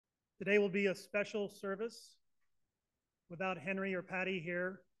Today will be a special service. Without Henry or Patty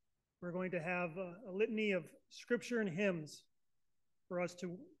here, we're going to have a litany of scripture and hymns for us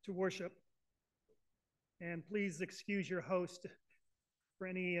to worship. And please excuse your host for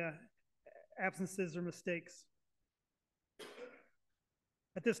any absences or mistakes.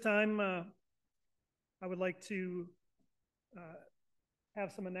 At this time, I would like to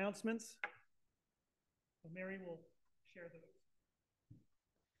have some announcements. So Mary will share those.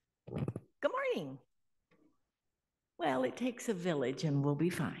 Good morning. Well, it takes a village and we'll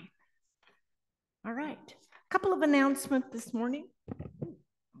be fine. All right. A couple of announcements this morning.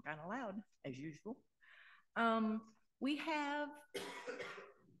 I'm kind of loud, as usual. We have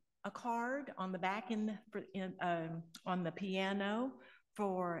a card on the back on the piano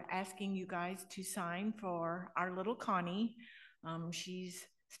for asking you guys to sign for our little Connie. She's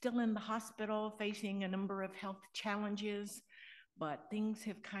still in the hospital facing a number of health challenges, but things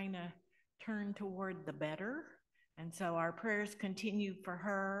have kind of turned toward the better. And so our prayers continue for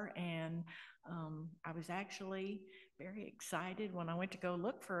her. And I was actually very excited when I went to go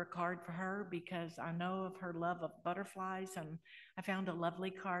look for a card for her because I know of her love of butterflies, and I found a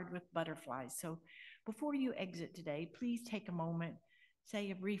lovely card with butterflies. So before you exit today, please take a moment, say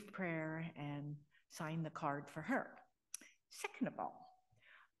a brief prayer, and sign the card for her. Second of all,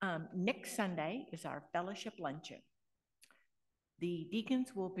 next Sunday is our fellowship luncheon. The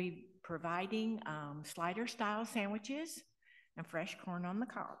deacons will be providing slider-style sandwiches and fresh corn on the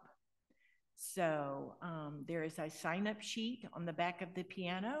cob. So there is a sign-up sheet on the back of the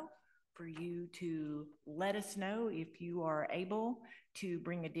piano for you to let us know if you are able to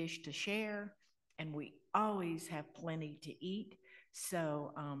bring a dish to share. And we always have plenty to eat.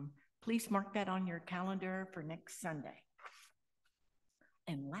 So please mark that on your calendar for next Sunday.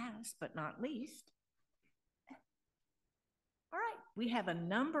 And last but not least, all right, we have a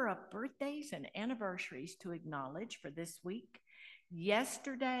number of birthdays and anniversaries to acknowledge for this week.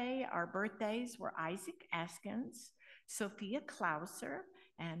 Yesterday, our birthdays were Isaac Askins, Sophia Klauser,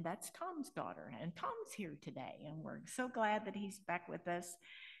 and that's Tom's daughter. And Tom's here today, and we're so glad that he's back with us.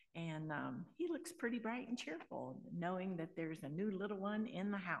 And he looks pretty bright and cheerful, knowing that there's a new little one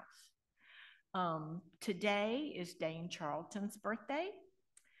in the house. Today is Dane Charlton's birthday.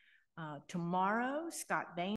 Tomorrow, Scott Bain